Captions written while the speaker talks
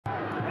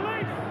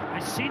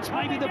sense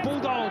maybe the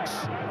Bulldogs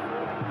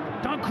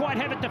don't quite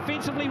have it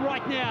defensively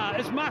right now.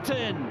 As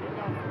Martin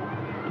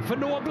for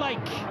Noah Blake.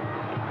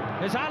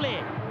 As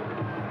Ale.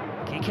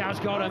 Kikau's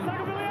got him.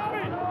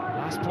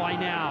 Last play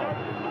now.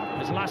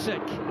 As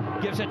Lussick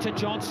gives it to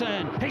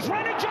Johnson. He's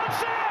running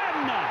Johnson!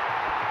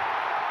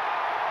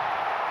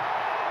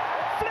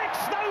 Flex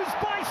those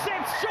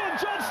biceps, Shaun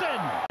Johnson!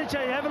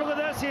 Have a look at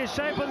this here,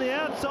 shape on the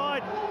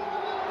outside.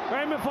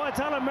 Raymond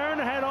Faitala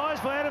Mariner had eyes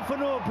for Adam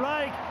Fanua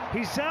Blake.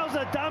 He sells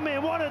a dummy,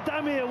 and what a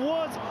dummy it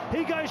was.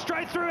 He goes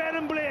straight through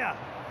Adam Blair.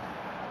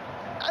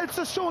 It's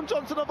a Shaun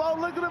Johnson of old.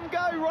 Look at him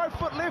go. Right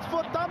foot, left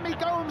foot, dummy,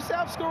 go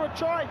himself, score a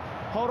try.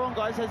 Hold on,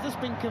 guys. Has this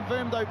been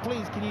confirmed, though?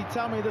 Please, can you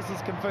tell me this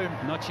is confirmed?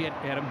 Not yet,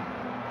 Adam.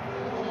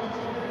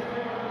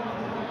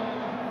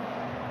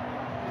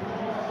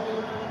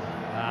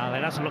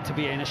 There doesn't look to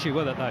be an issue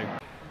with it, though.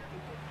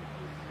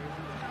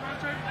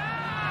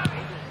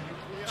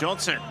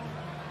 Johnson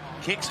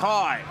kicks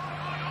high.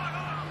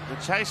 The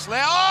chase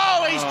now.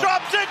 Oh, he's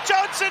dropped it.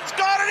 Johnson's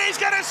got it. He's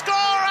going to score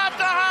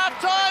after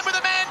half-time with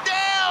a man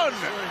down.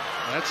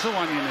 That's the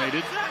one you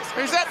needed.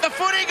 Is that the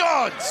footy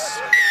gods?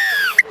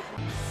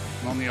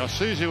 On the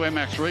Isuzu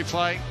MX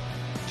replay,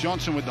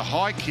 Johnson with the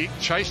high kick,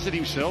 chased it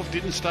himself,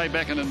 didn't stay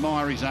back and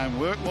admire his own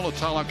work.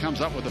 Mulatalo comes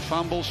up with the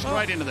fumble,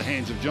 straight into the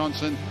hands of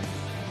Johnson,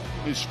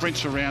 who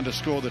sprints around to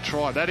score the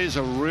try. That is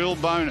a real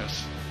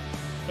bonus.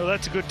 Well,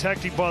 that's a good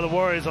tactic by the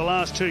Warriors. The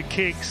last two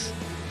kicks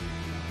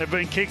have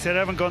been kicks that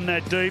haven't gone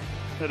that deep,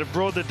 that have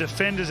brought the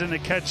defenders and the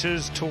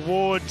catchers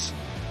towards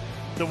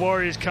the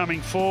Warriors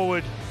coming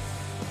forward.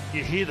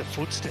 You hear the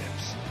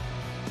footsteps.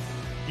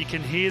 You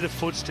can hear the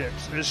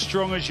footsteps. As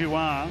strong as you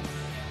are,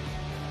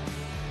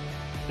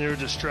 there are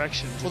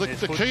distractions. Well,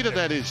 the key to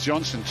that is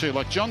Johnson too.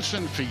 Like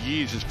Johnson for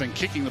years has been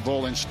kicking the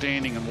ball and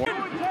standing and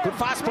good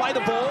fast play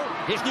the ball.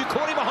 Here's New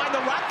Courtney behind the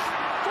ruck.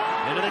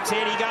 Into the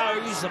 10 he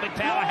goes. A big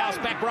powerhouse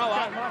back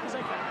rower.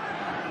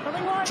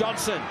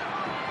 Johnson.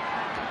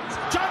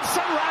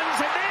 Johnson runs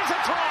and there's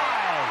a try.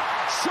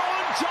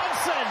 Shaun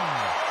Johnson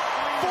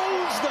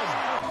fools them.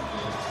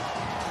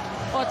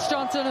 Watch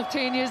Johnson of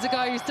 10 years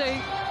ago. You see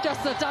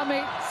just a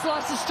dummy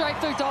slices straight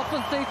through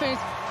Dolphins defence.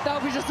 They'll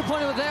be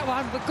disappointed with that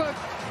one, but good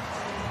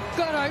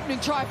opening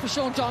try for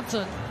Shaun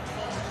Johnson.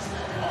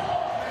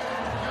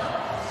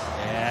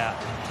 Yeah,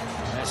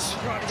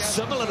 that's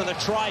similar to the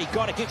try he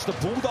got against the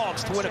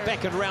Bulldogs to win it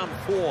back in round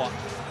 4.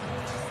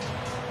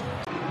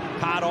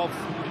 Part of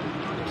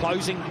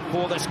closing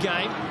for this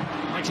game.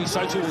 Actually,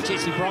 so too will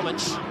Jesse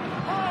Bromwich.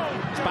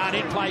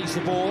 Barnett plays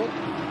the ball.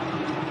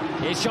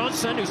 Here's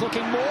Johnson, who's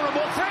looking more and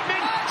more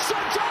threatening.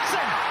 Shaun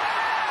Johnson!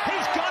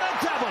 He's got a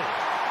double.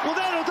 Well,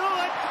 that'll do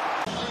it.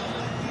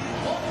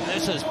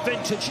 This is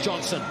vintage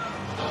Johnson.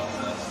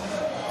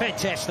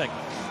 Fantastic.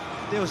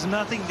 There was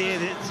nothing there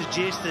that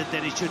suggested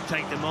that he should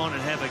take them on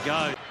and have a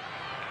go.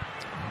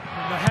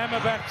 And the hammer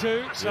back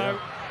too, so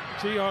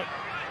gee, I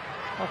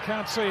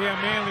can't see how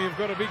Manly have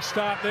got a big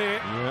start there.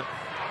 Yeah.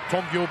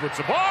 Tom Gilbert's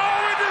a ball,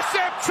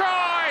 intercept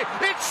try!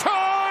 It's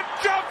Shaun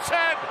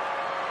Johnson!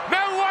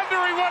 No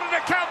wonder he wanted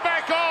to come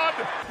back on!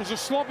 It was a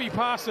sloppy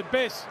pass at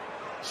best,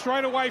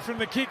 straight away from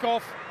the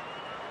kickoff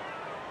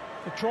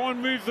to try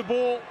and move the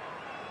ball.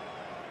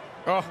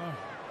 Oh,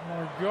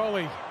 my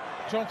golly,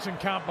 Johnson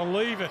can't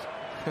believe it.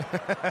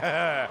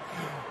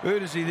 who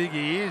does he think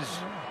he is?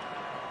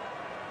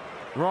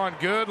 Ryan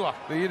Girdler,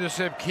 the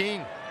intercept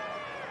king.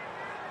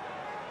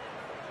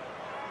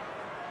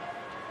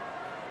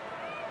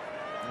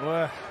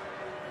 Well,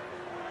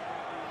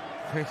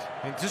 he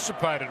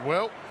anticipated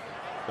well.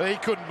 He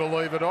couldn't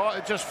believe it.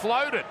 It just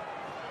floated.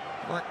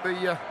 Like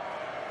the,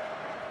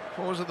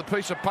 what was it, the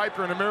piece of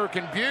paper in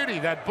American Beauty?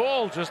 That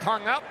ball just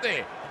hung up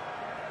there.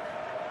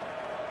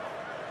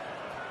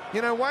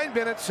 You know, Wayne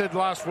Bennett said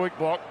last week,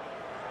 Block,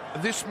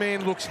 this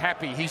man looks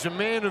happy. He's a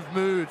man of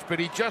moods, but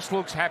he just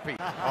looks happy.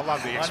 I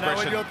love the expression. I know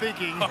what you're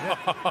thinking.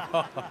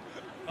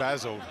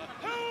 Basil.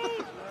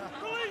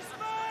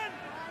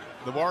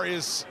 The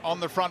Warriors on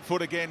the front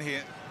foot again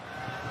here.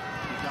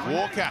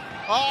 Walker.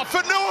 Oh,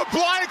 for Noah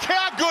Blake,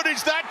 how good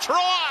is that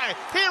try?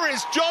 Here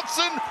is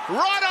Johnson,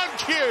 right on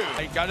cue.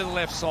 They go to the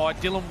left side,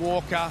 Dylan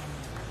Walker,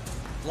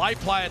 lay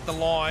play at the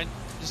line,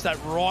 just that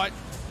right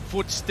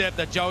footstep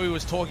that Joey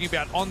was talking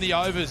about on the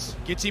overs,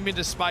 gets him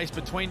into space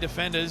between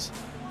defenders,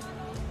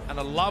 and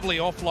a lovely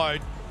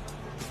offload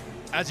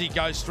as he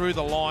goes through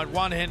the line.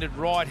 One-handed,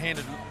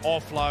 right-handed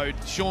offload.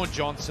 Shaun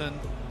Johnson,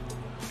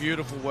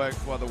 beautiful work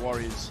by the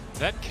Warriors.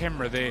 That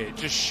camera there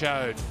just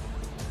showed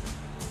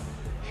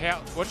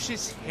watch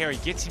this, how he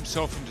gets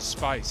himself into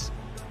space.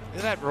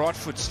 Look at that right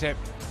foot step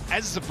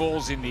as the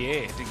ball's in the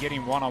air to get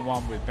him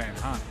one-on-one with Ben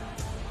Hunt.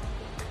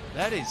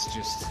 That is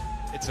just,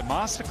 it's a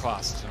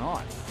masterclass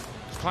tonight.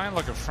 He's playing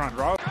like a front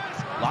row.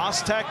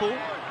 Last tackle.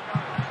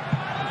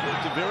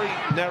 It's a very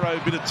narrow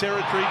bit of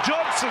territory.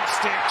 Johnson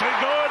step too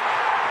good.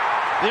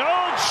 The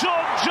old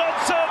Shaun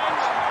Johnson.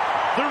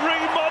 The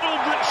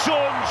remodeled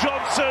Shaun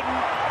Johnson.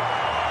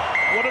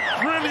 What a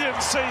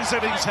brilliant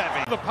season he's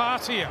having. The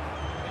pass here.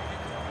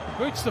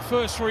 Boots the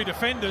first 3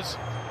 defenders.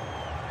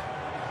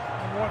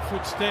 And right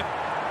foot step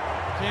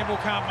Campbell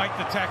can't make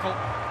the tackle.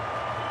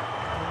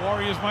 The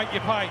Warriors make you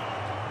pay.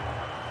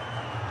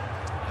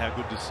 How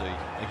good to see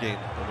again,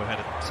 and we've had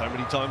it so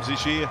many times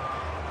this year.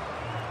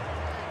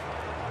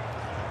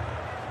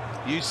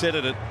 You said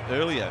it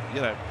earlier, you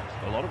know,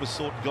 a lot of us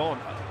thought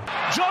gone.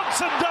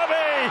 Johnson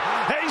dummy,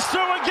 he's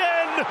through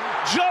again.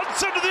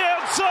 Johnson to the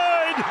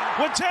outside.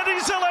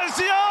 Wateni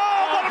Celestia,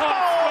 oh, what a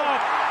ball!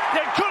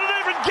 They couldn't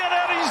even get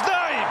out his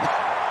name.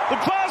 The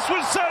pass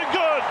was so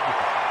good.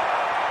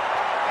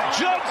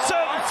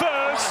 Johnson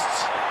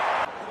first.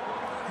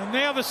 And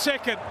now the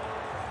second.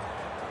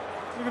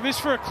 Look at this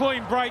for a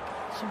clean break.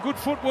 Some good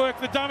footwork,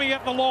 the dummy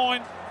at the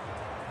line.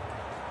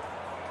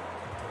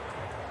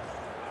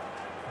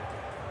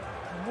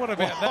 And what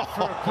about that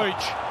for a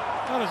peach?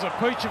 That is a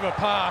peach of a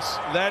pass.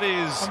 That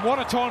is. And what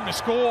a time to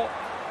score.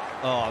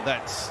 Oh,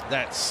 that's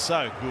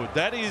so good.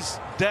 That is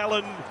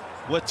Dallin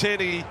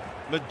Wateni,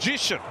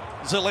 magician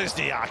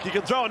Zelezniak. You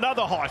can throw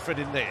another hyphen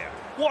in there.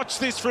 Watch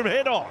this from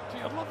head on.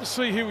 Gee, I'd love to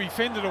see who he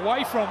fended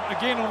away from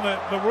again on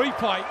the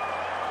replay.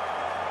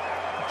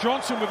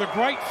 Johnson with a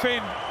great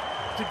fend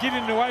to get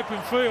into open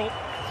field.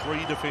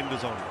 3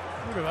 defenders on him.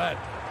 Look at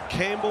that.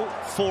 Campbell,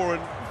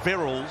 Foran,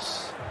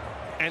 Verrills,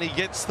 and he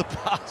gets the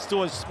pass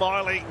to a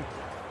smiling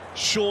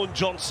Shaun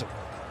Johnson.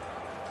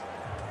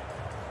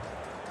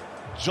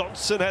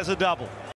 Johnson has a double.